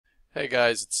Hey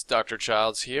guys, it's Dr.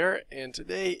 Childs here, and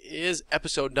today is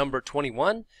episode number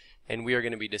 21, and we are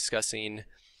going to be discussing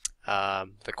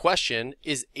the question,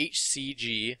 is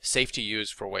HCG safe to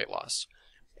use for weight loss?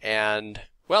 And,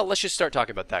 well, let's just start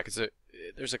talking about that, because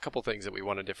there's a couple things that we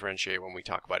want to differentiate when we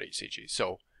talk about HCG.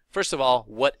 So, first of all,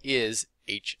 what is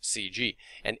HCG?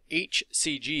 And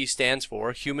HCG stands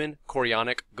for human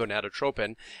chorionic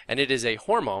gonadotropin, and it is a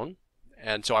hormone.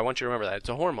 And so I want you to remember that. It's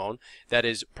a hormone that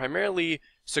is primarily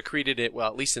secreted,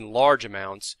 at least in large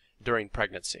amounts, during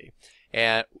pregnancy.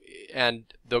 And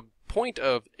the point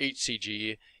of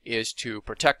HCG is to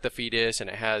protect the fetus, and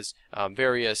it has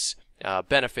various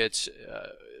benefits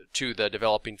to the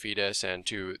developing fetus and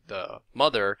to the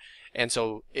mother. And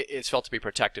so it's felt to be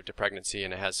protective to pregnancy,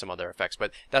 and it has some other effects.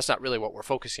 But that's not really what we're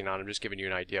focusing on. I'm just giving you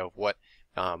an idea of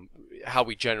how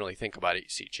we generally think about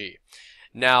HCG.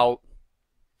 Now,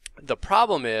 the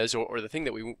problem is, or the thing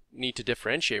that we need to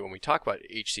differentiate when we talk about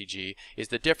HCG, is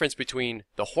the difference between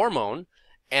the hormone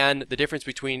and the difference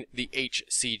between the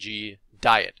HCG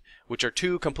diet, which are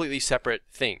two completely separate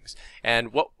things.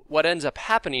 And what ends up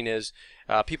happening is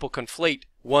people conflate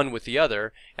one with the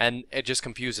other, and it just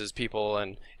confuses people.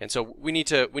 And so we need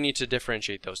to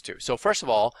differentiate those two. So first of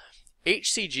all,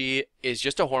 HCG is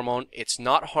just a hormone. It's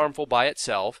not harmful by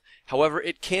itself. However,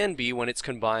 it can be when it's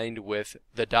combined with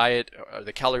the diet or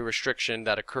the calorie restriction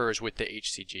that occurs with the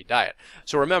HCG diet.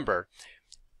 So remember,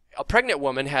 a pregnant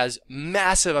woman has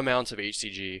massive amounts of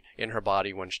HCG in her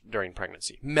body during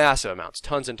pregnancy. Massive amounts,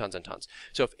 tons and tons and tons.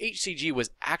 So if HCG was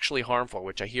actually harmful,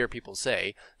 which I hear people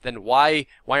say, then why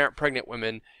aren't pregnant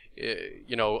women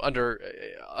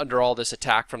under all this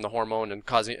attack from the hormone and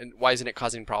why isn't it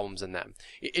causing problems in them?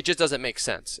 It just doesn't make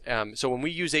sense. So when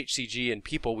we use HCG in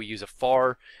people, we use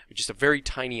just a very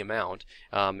tiny amount,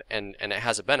 and it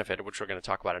has a benefit, which we're going to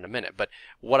talk about in a minute. But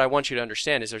what I want you to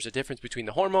understand is there's a difference between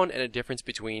the hormone and a difference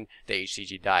between the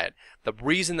HCG diet. The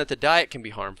reason that the diet can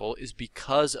be harmful is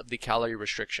because of the calorie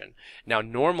restriction. Now,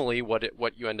 normally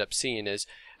what you end up seeing is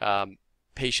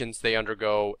patients, they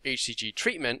undergo HCG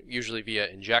treatment, usually via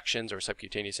injections or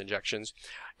subcutaneous injections,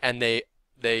 and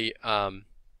they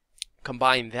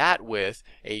combine that with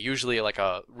usually like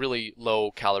a really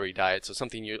low calorie diet, so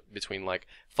something between like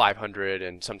 500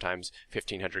 and sometimes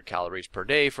 1500 calories per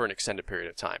day for an extended period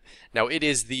of time. Now, it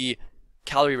is the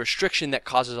calorie restriction that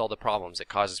causes all the problems. It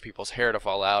causes people's hair to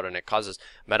fall out, and it causes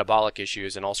metabolic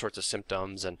issues and all sorts of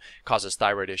symptoms, and causes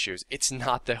thyroid issues. It's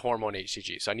not the hormone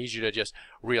HCG. So I need you to just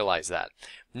realize that.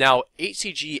 Now,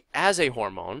 HCG as a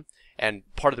hormone, and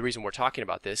part of the reason we're talking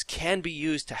about this, can be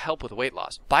used to help with weight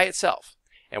loss by itself.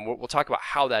 And we'll talk about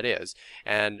how that is.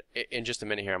 And in just a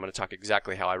minute here, I'm going to talk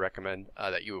exactly how I recommend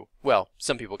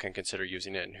some people can consider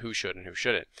using it, and who should and who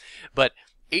shouldn't. But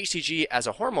HCG as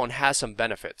a hormone has some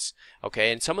benefits,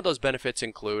 okay? And some of those benefits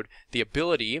include the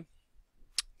ability,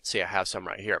 see, I have some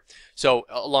right here, so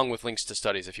along with links to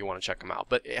studies if you want to check them out,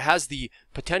 but it has the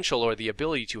potential or the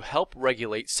ability to help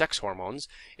regulate sex hormones,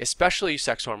 especially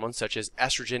sex hormones such as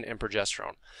estrogen and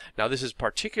progesterone. Now, this is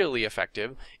particularly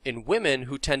effective in women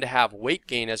who tend to have weight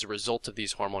gain as a result of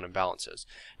these hormone imbalances.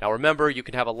 Now, remember, you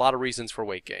can have a lot of reasons for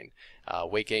weight gain.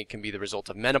 Weight gain can be the result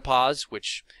of menopause,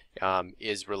 which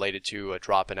is related to a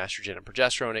drop in estrogen and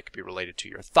progesterone. It could be related to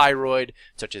your thyroid,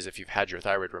 such as if you've had your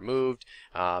thyroid removed.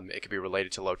 It could be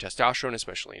related to low testosterone,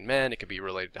 especially in men. It could be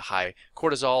related to high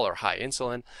cortisol or high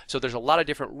insulin. So there's a lot of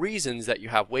different reasons that you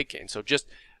have weight gain. So just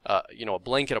a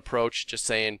blanket approach, just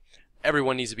saying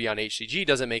everyone needs to be on HCG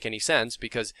doesn't make any sense,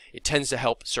 because it tends to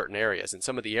help certain areas. And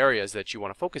some of the areas that you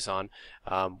want to focus on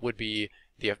would be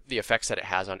the effects that it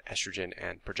has on estrogen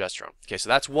and progesterone. Okay, so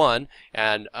that's one,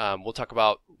 and we'll talk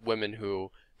about women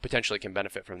who potentially can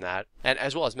benefit from that, and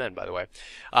as well as men, by the way.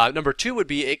 Number two would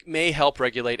be it may help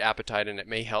regulate appetite, and it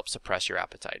may help suppress your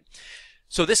appetite.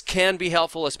 So this can be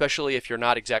helpful, especially if you're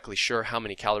not exactly sure how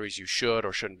many calories you should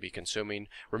or shouldn't be consuming.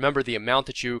 Remember, the amount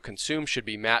that you consume should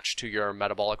be matched to your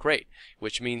metabolic rate,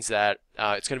 which means that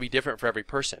it's going to be different for every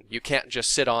person. You can't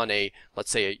just sit on you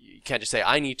can't just say,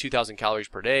 I need 2,000 calories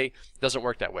per day. It doesn't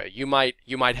work that way. You might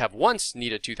have once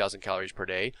needed 2,000 calories per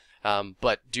day,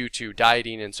 but due to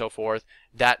dieting and so forth,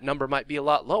 that number might be a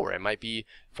lot lower. It might be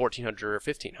 1,400 or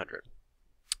 1,500.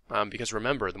 Because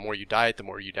remember, the more you diet, the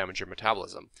more you damage your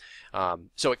metabolism.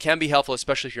 So it can be helpful,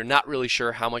 especially if you're not really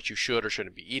sure how much you should or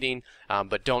shouldn't be eating,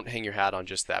 but don't hang your hat on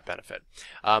just that benefit.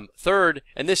 Third,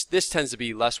 and this tends to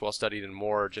be less well studied and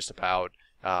more just about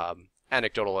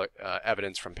anecdotal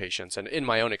evidence from patients, and in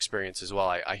my own experience as well,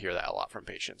 I hear that a lot from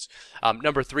patients.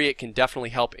 Number 3, it can definitely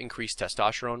help increase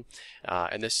testosterone,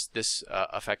 and this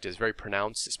effect is very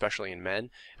pronounced, especially in men.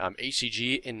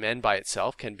 HCG in men by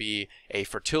itself can be a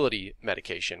fertility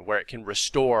medication where it can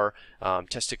restore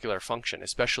testicular function,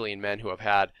 especially in men who have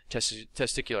had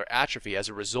testicular atrophy as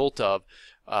a result of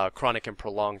chronic and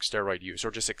prolonged steroid use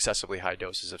or just excessively high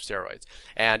doses of steroids.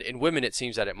 And in women, it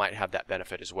seems that it might have that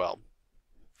benefit as well.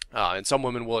 And some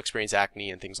women will experience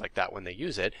acne and things like that when they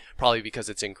use it, probably because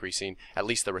it's increasing at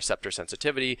least the receptor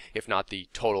sensitivity, if not the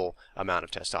total amount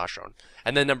of testosterone.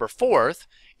 And then number 4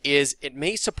 is it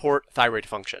may support thyroid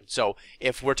function. So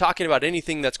if we're talking about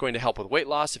anything that's going to help with weight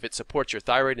loss, if it supports your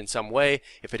thyroid in some way,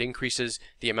 if it increases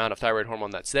the amount of thyroid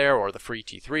hormone that's there or the free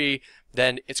T3,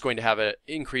 then it's going to have an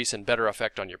increase and better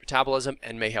effect on your metabolism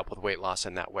and may help with weight loss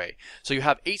in that way. So you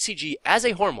have HCG as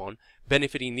a hormone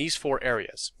benefiting these 4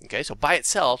 areas. Okay, so by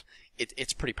itself,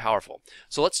 it's pretty powerful.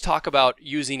 So let's talk about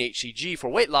using HCG for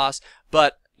weight loss,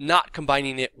 but not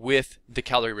combining it with the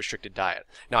calorie restricted diet.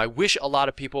 Now, I wish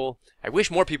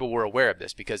more people were aware of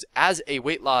this, because as a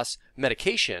weight loss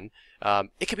medication,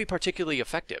 it can be particularly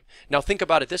effective. Now, think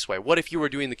about it this way. What if you were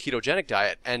doing the ketogenic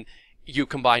diet and you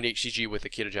combined HCG with the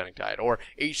ketogenic diet, or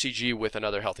HCG with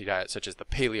another healthy diet such as the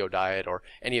paleo diet or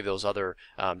any of those other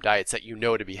diets that you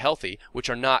know to be healthy, which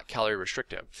are not calorie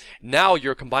restrictive? Now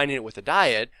you're combining it with a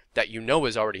diet that you know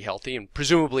is already healthy and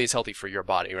presumably is healthy for your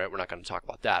body, right? We're not going to talk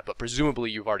about that, but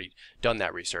presumably you've already done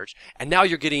that research. And now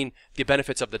you're getting the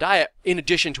benefits of the diet in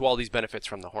addition to all these benefits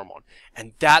from the hormone.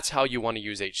 And that's how you want to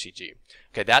use HCG.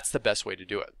 Okay, that's the best way to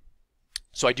do it.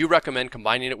 So I do recommend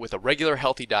combining it with a regular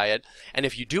healthy diet, and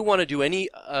if you do want to do any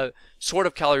sort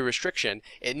of calorie restriction,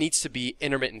 it needs to be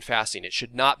intermittent fasting. It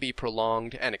should not be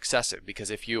prolonged and excessive,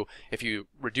 because if you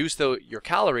reduce your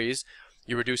calories,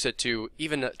 you reduce it to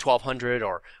even 1,200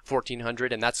 or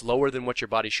 1,400, and that's lower than what your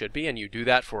body should be, and you do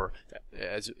that for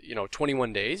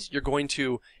 21 days, you're going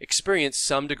to experience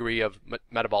some degree of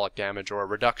metabolic damage or a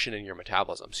reduction in your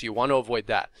metabolism. So you want to avoid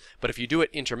that. But if you do it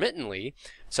intermittently,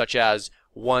 such as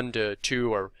 1 to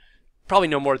 2, or probably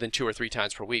no more than 2 or 3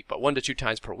 times per week, but 1 to 2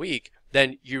 times per week,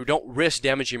 then you don't risk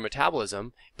damaging your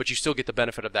metabolism, but you still get the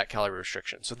benefit of that calorie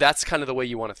restriction. So that's kind of the way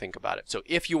you want to think about it. So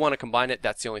if you want to combine it,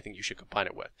 that's the only thing you should combine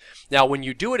it with. Now, when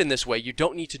you do it in this way, you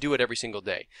don't need to do it every single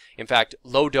day. In fact,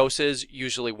 low doses,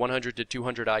 usually 100 to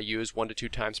 200 IUs, 1 to 2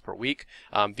 times per week,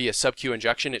 via sub-Q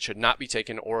injection. It should not be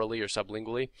taken orally or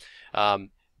sublingually.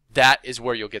 That is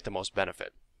where you'll get the most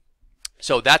benefit.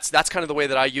 So that's kind of the way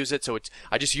that I use it. So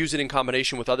I just use it in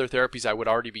combination with other therapies I would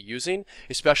already be using,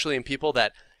 especially in people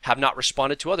that have not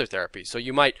responded to other therapies. So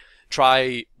you might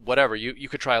try whatever. You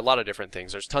could try a lot of different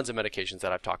things. There's tons of medications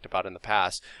that I've talked about in the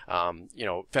past.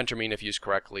 Phentermine if used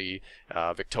correctly,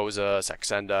 Victoza,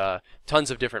 Saxenda, tons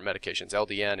of different medications,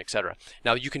 LDN, etc.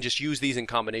 Now you can just use these in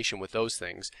combination with those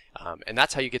things, and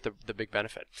that's how you get the big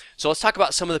benefit. So let's talk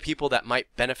about some of the people that might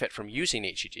benefit from using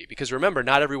HCG, because remember,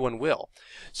 not everyone will.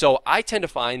 So I tend to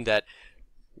find that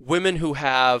women who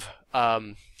have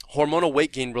hormonal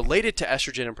weight gain related to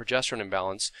estrogen and progesterone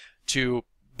imbalance to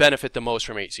benefit the most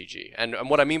from HCG. And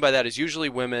what I mean by that is usually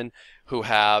women who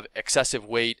have excessive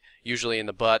weight, usually in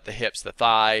the butt, the hips, the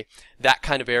thigh, that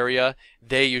kind of area,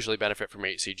 they usually benefit from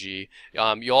HCG.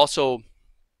 You also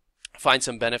find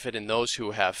some benefit in those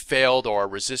who have failed or are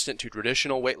resistant to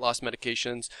traditional weight loss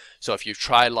medications. So if you've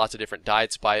tried lots of different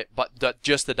diets but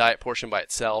just the diet portion by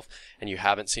itself and you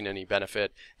haven't seen any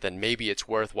benefit, then maybe it's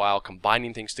worthwhile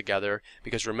combining things together,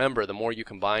 because remember, the more you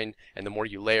combine and the more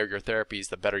you layer your therapies,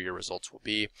 the better your results will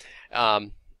be.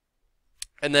 And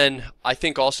then I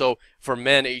think also for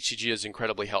men, HCG is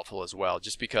incredibly helpful as well,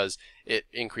 just because it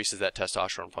increases that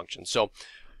testosterone function. So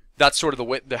that's sort of the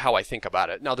way, how I think about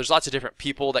it. Now, there's lots of different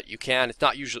people that you can. It's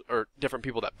not usually, or different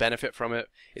people that benefit from it.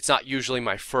 It's not usually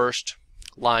my first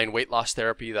line weight loss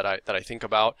therapy that I think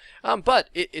about. But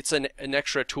it's an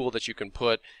extra tool that you can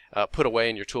put away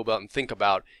in your tool belt and think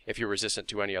about if you're resistant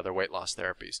to any other weight loss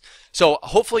therapies. So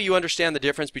hopefully you understand the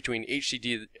difference between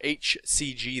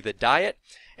HCG the diet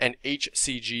and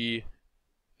HCG,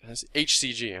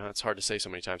 it's hard to say so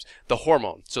many times, the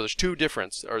hormone. So there's two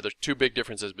big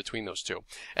differences between those two,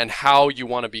 and how you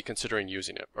want to be considering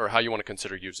using it, or how you want to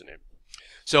consider using it.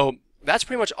 So that's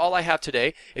pretty much all I have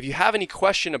today. If you have any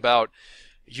question about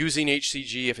using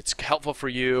HCG, if it's helpful for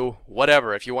you,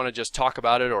 whatever, if you want to just talk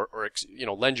about it or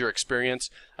lend your experience,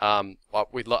 I'd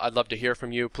love to hear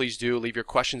from you. Please do leave your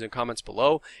questions and comments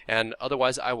below, and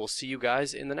otherwise I will see you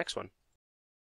guys in the next one.